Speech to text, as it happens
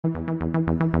Hey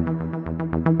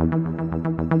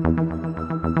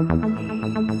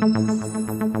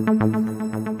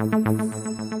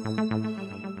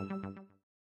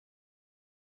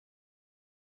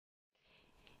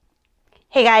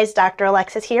guys, Dr.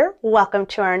 Alexis here. Welcome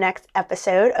to our next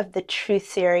episode of the Truth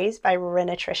series by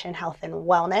Renatrition Health and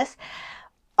Wellness.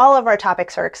 All of our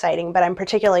topics are exciting, but I'm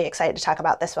particularly excited to talk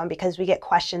about this one because we get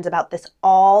questions about this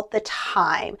all the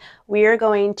time. We are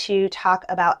going to talk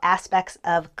about aspects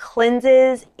of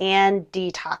cleanses and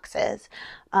detoxes.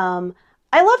 I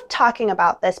love talking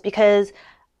about this because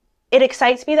it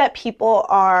excites me that people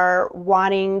are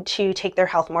wanting to take their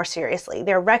health more seriously.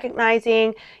 They're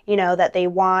recognizing, that they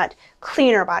want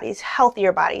cleaner bodies,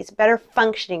 healthier bodies, better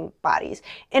functioning bodies.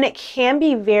 And it can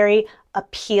be very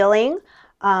appealing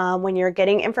when you're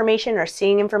getting information or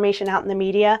seeing information out in the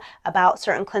media about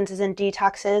certain cleanses and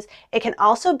detoxes. It can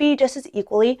also be just as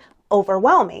equally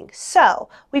overwhelming. So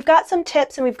we've got some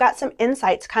tips and we've got some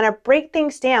insights, kind of break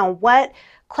things down, what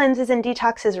cleanses and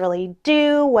detoxes really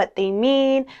do, what they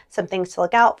mean, some things to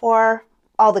look out for,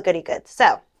 all the goody goods.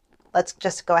 So let's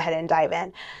just go ahead and dive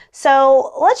in.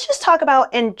 So let's just talk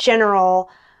about in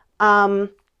general, the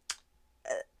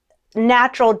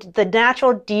natural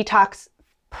detox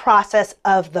process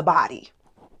of the body.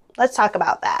 Let's talk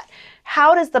about that.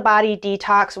 How does the body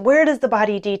detox? Where does the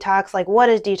body detox? Like, what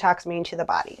does detox mean to the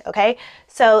body? Okay,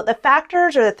 so the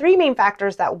factors, or the three main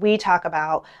factors that we talk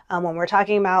about when we're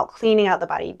talking about cleaning out the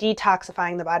body,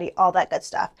 detoxifying the body, all that good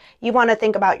stuff. You want to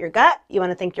think about your gut, you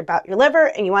want to think about your liver,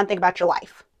 and you want to think about your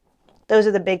life. Those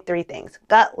are the big three things: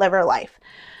 gut, liver, life.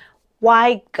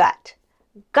 Why gut?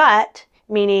 Gut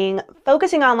meaning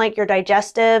focusing on like your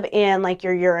digestive and like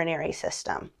your urinary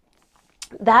system.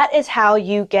 That is how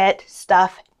you get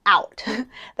stuff out.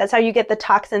 That's how you get the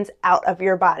toxins out of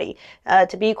your body.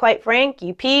 To be quite frank,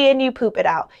 you pee and you poop it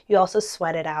out. You also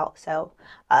sweat it out. So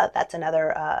that's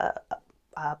another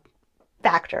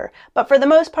factor. But for the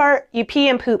most part, you pee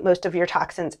and poop most of your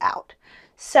toxins out.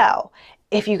 So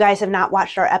if you guys have not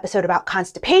watched our episode about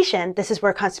constipation, this is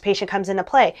where constipation comes into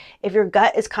play. If your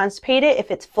gut is constipated,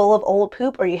 if it's full of old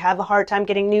poop, or you have a hard time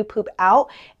getting new poop out,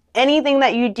 anything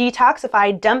that you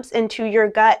detoxify dumps into your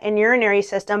gut and urinary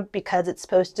system because it's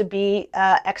supposed to be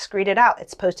excreted out.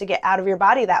 It's supposed to get out of your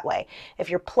body that way. If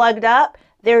you're plugged up,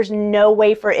 there's no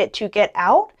way for it to get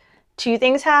out. Two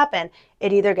things happen.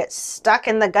 It either gets stuck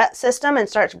in the gut system and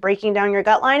starts breaking down your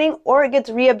gut lining, or it gets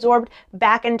reabsorbed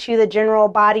back into the general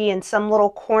body in some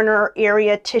little corner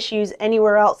area, tissues,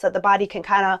 anywhere else that the body can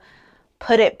kind of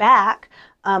put it back.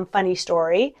 Funny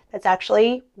story, that's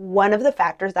actually one of the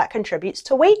factors that contributes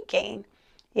to weight gain.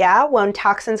 Yeah, when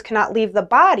toxins cannot leave the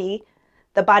body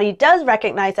does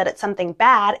recognize that it's something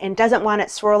bad and doesn't want it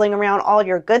swirling around all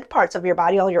your good parts of your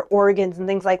body, all your organs and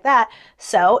things like that.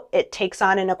 So it takes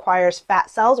on and acquires fat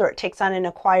cells, or it takes on and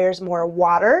acquires more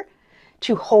water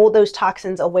to hold those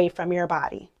toxins away from your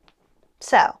body.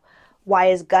 So why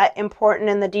is gut important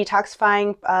in the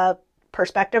detoxifying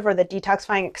perspective, or the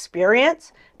detoxifying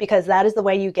experience? Because that is the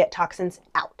way you get toxins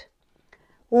out.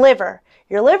 Liver.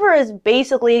 Your liver is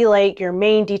basically like your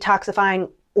main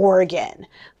detoxifying organ.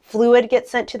 Fluid gets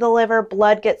sent to the liver,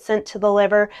 blood gets sent to the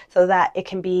liver so that it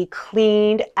can be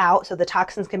cleaned out, so the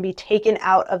toxins can be taken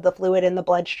out of the fluid in the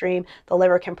bloodstream. The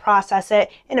liver can process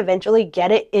it and eventually get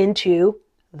it into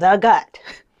the gut.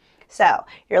 So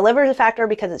your liver is a factor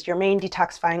because it's your main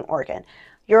detoxifying organ.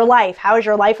 Your life, how is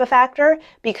your life a factor?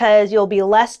 Because you'll be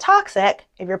less toxic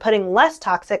if you're putting less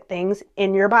toxic things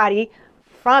in your body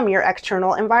from your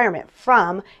external environment,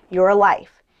 from your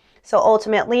life. So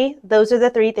ultimately, those are the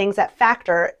three things that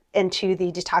factor into the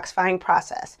detoxifying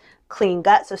process. Clean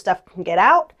gut so stuff can get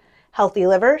out, healthy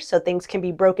liver so things can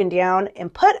be broken down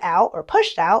and put out or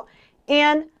pushed out,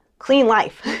 and clean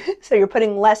life so you're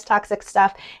putting less toxic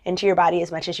stuff into your body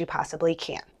as much as you possibly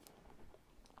can.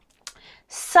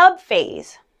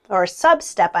 Subphase, or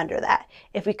sub-step under that,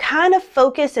 if we kind of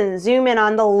focus and zoom in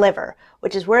on the liver,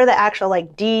 which is where the actual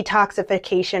like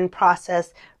detoxification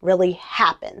process really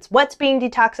happens. What's being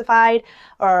detoxified?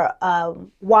 Or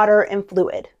water and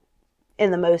fluid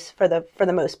for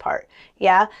the most part.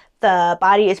 Yeah, the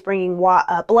body is bringing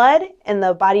blood, and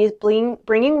the body is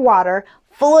bringing water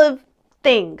full of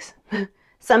things.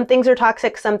 Some things are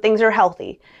toxic, some things are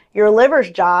healthy. Your liver's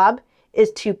job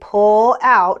is to pull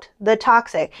out the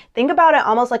toxic. Think about it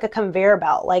almost like a conveyor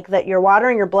belt, like that your water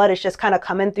and your blood is just kind of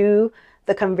coming through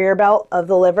the conveyor belt of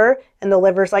the liver, and the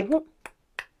liver's like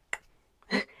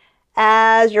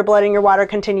as your blood and your water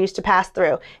continues to pass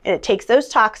through, and it takes those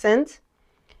toxins.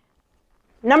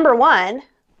 Number one,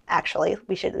 actually,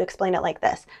 we should explain it like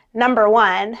this. Number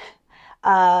one,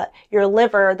 your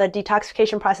liver, the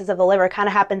detoxification process of the liver kind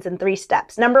of happens in 3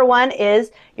 steps. Number 1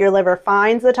 is your liver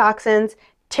finds the toxins,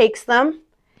 takes them,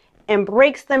 and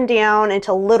breaks them down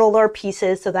into littler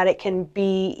pieces so that it can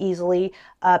be easily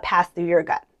passed through your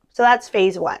gut. So that's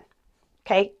phase 1.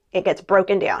 Okay, it gets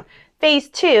broken down. Phase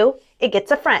 2, it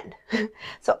gets a friend.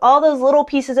 So all those little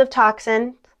pieces of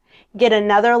toxin get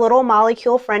another little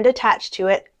molecule friend attached to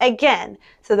it again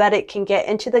so that it can get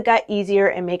into the gut easier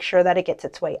and make sure that it gets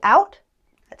its way out.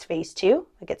 That's phase 2,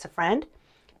 it gets a friend.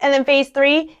 And then phase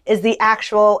 3 is the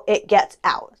actual it gets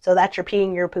out. So that's your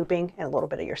peeing, your pooping, and a little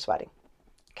bit of your sweating.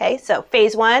 Okay, so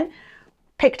phase 1,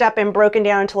 picked up and broken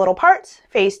down into little parts.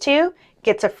 Phase 2,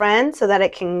 gets a friend so that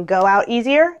it can go out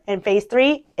easier. And phase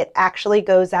 3, it actually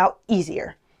goes out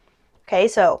easier. Okay,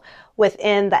 so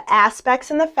within the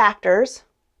aspects and the factors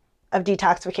of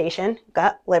detoxification,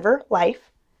 gut, liver,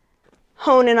 life,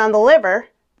 hone in on the liver,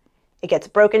 it gets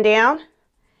broken down,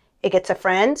 it gets a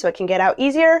friend so it can get out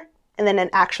easier, and then it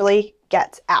actually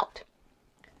gets out.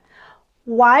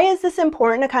 Why is this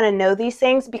important to kind of know these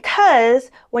things?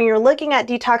 Because when you're looking at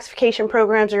detoxification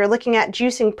programs or you're looking at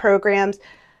juicing programs,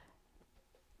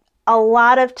 a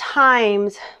lot of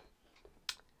times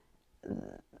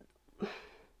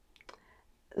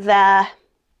the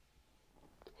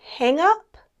hang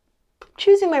up,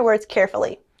 choosing my words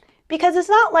carefully, because it's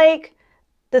not like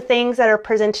the things that are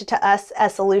presented to us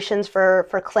as solutions for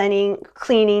cleaning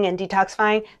and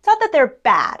detoxifying, it's not that they're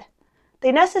bad.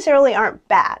 They necessarily aren't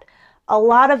bad. A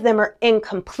lot of them are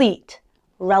incomplete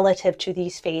relative to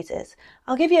these phases.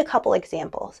 I'll give you a couple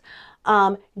examples.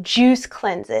 Juice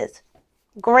cleanses.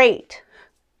 Great.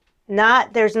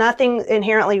 There's nothing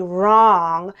inherently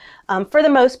wrong for the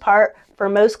most part, for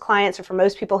most clients or for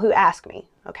most people who ask me,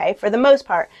 okay? For the most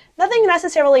part, nothing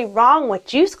necessarily wrong with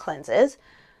juice cleanses.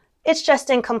 It's just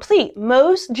incomplete.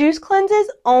 Most juice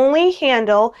cleanses only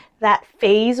handle that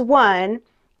phase 1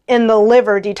 in the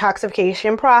liver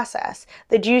detoxification process.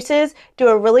 The juices do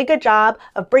a really good job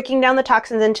of breaking down the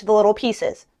toxins into the little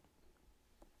pieces.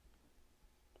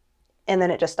 And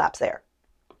then it just stops there.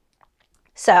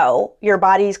 So your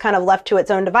body's kind of left to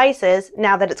its own devices.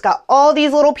 Now that it's got all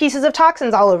these little pieces of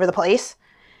toxins all over the place,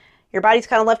 your body's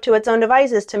kind of left to its own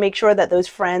devices to make sure that those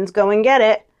friends go and get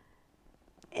it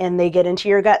and they get into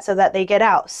your gut so that they get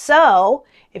out. So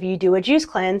if you do a juice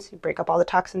cleanse, you break up all the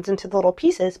toxins into the little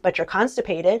pieces, but you're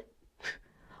constipated,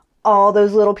 all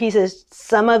those little pieces,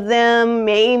 some of them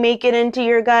may make it into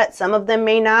your gut, some of them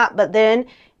may not, but then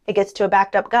it gets to a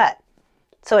backed up gut.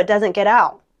 So it doesn't get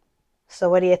out. So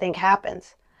what do you think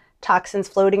happens? Toxins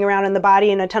floating around in the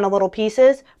body in a ton of little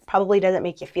pieces probably doesn't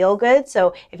make you feel good.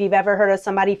 So if you've ever heard of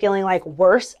somebody feeling like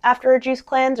worse after a juice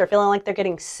cleanse or feeling like they're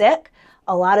getting sick,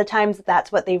 a lot of times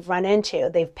that's what they've run into.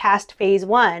 They've passed phase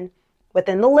 1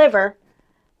 within the liver,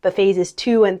 but phases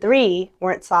 2 and 3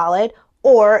 weren't solid,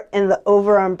 or in the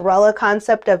over umbrella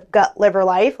concept of gut liver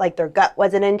life, like their gut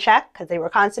wasn't in check because they were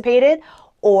constipated,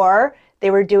 or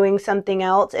they were doing something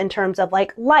else in terms of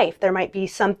like life. There might be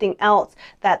something else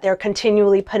that they're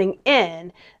continually putting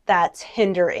in that's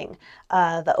hindering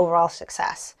the overall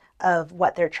success of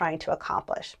what they're trying to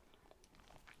accomplish.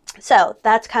 So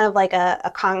that's kind of like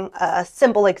a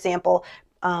simple example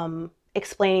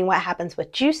explaining what happens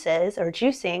with juices or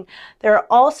juicing. There are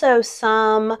also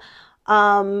some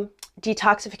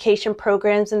detoxification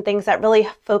programs and things that really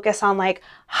focus on like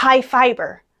high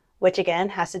fiber, which again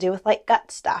has to do with like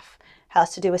gut stuff,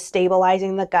 has to do with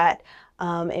stabilizing the gut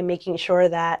and making sure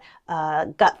that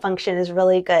gut function is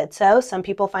really good. So some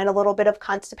people find a little bit of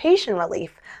constipation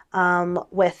relief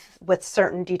with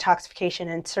certain detoxification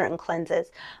and certain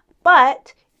cleanses.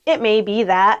 But it may be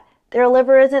that their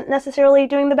liver isn't necessarily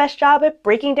doing the best job at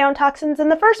breaking down toxins in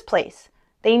the first place.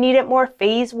 They needed more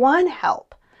phase 1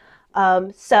 help.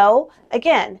 So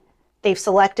again, they've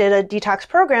selected a detox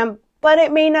program, but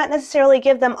it may not necessarily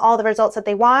give them all the results that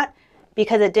they want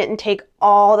because it didn't take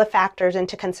all the factors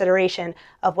into consideration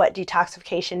of what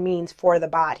detoxification means for the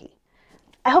body.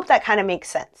 I hope that kind of makes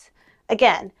sense.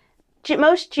 Again,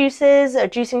 most juices or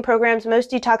juicing programs,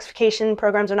 most detoxification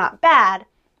programs are not bad.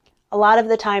 A lot of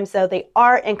the times, though, they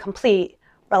are incomplete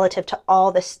relative to all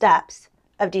the steps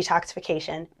of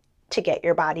detoxification to get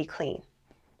your body clean.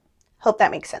 Hope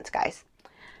that makes sense, guys.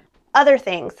 Other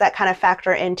things that kind of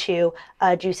factor into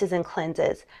juices and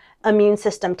cleanses. Immune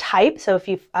system type. So if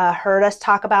you've heard us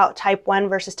talk about type 1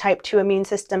 versus type 2 immune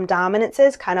system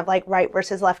dominances, kind of like right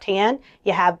versus left hand,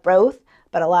 you have both,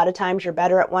 but a lot of times you're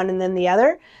better at one and then the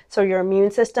other. So your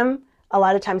immune system a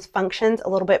lot of times functions a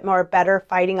little bit more better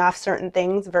fighting off certain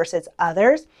things versus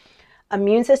others.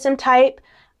 Immune system type,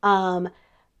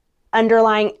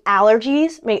 underlying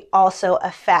allergies may also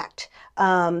affect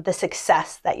the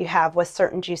success that you have with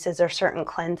certain juices or certain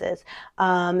cleanses.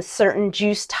 Certain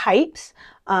juice types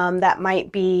that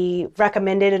might be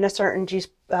recommended in a certain juice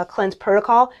cleanse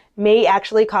protocol may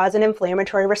actually cause an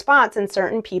inflammatory response in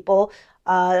certain people,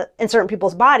 in certain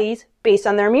people's bodies based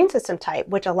on their immune system type,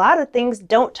 which a lot of things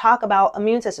don't talk about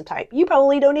immune system type. You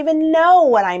probably don't even know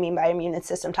what I mean by immune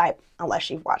system type unless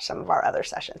you've watched some of our other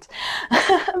sessions.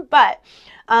 But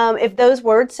if those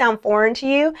words sound foreign to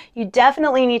you, you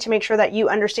definitely need to make sure that you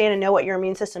understand and know what your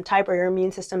immune system type or your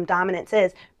immune system dominance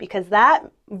is, because that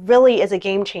really is a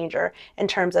game changer in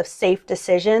terms of safe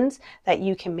decisions that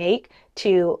you can make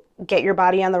to get your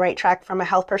body on the right track from a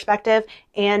health perspective,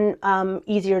 and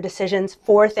easier decisions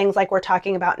for things like we're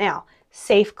talking about now.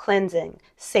 Safe cleansing,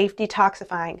 safe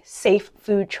detoxifying, safe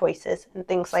food choices, and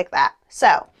things like that.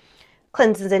 So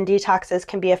cleanses and detoxes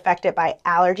can be affected by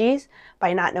allergies,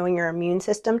 by not knowing your immune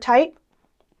system type.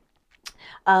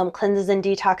 Cleanses and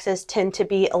detoxes tend to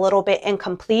be a little bit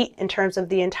incomplete in terms of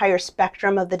the entire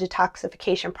spectrum of the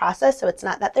detoxification process. So it's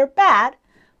not that they're bad,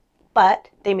 but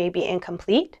they may be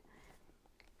incomplete.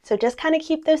 So just kind of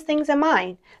keep those things in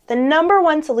mind. The number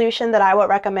one solution that I would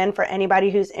recommend for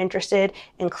anybody who's interested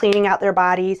in cleaning out their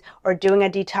bodies or doing a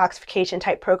detoxification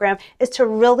type program is to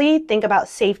really think about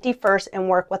safety first and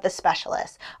work with a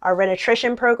specialist. Our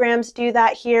Renatrition programs do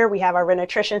that here. We have our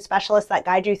Renatrition specialists that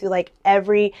guide you through like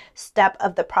every step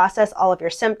of the process, all of your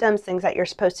symptoms, things that you're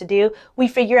supposed to do. We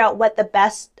figure out what the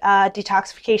best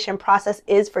detoxification process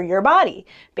is for your body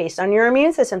based on your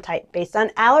immune system type, based on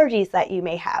allergies that you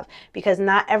may have, because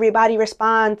not everybody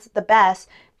responds the best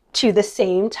to the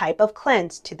same type of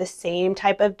cleanse, to the same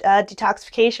type of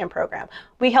detoxification program.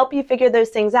 We help you figure those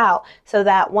things out so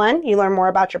that, one, you learn more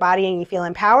about your body and you feel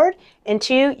empowered, and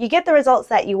two, you get the results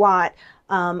that you want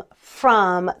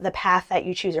from the path that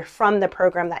you choose or from the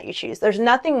program that you choose. There's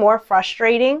nothing more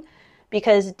frustrating,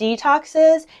 because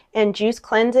detoxes and juice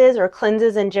cleanses or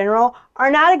cleanses in general are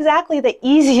not exactly the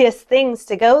easiest things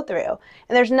to go through. And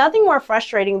there's nothing more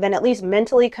frustrating than at least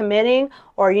mentally committing,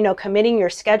 or committing your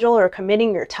schedule or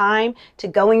committing your time to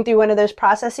going through one of those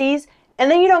processes,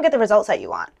 and then you don't get the results that you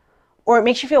want, or it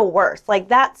makes you feel worse. Like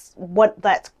that's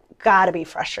gotta be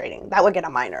frustrating. That would get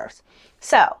on my nerves.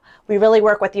 So we really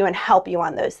work with you and help you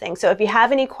on those things. So if you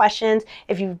have any questions,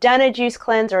 if you've done a juice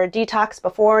cleanse or a detox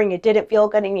before and you didn't feel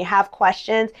good and you have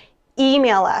questions,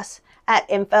 email us at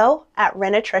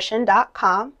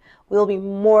info@renatrition.com. We'll be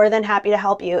more than happy to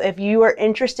help you. If you are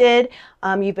interested,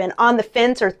 you've been on the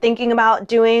fence or thinking about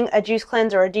doing a juice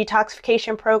cleanse or a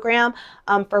detoxification program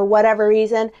for whatever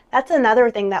reason, that's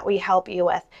another thing that we help you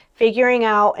with. Figuring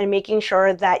out and making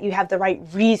sure that you have the right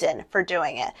reason for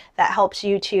doing it. That helps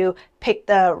you to pick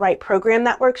the right program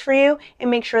that works for you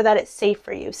and make sure that it's safe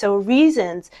for you. So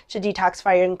reasons to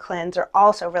detoxify and cleanse are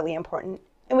also really important,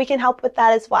 and we can help with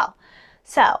that as well.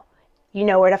 So you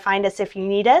know where to find us if you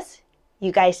need us.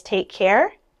 You guys take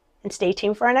care and stay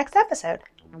tuned for our next episode.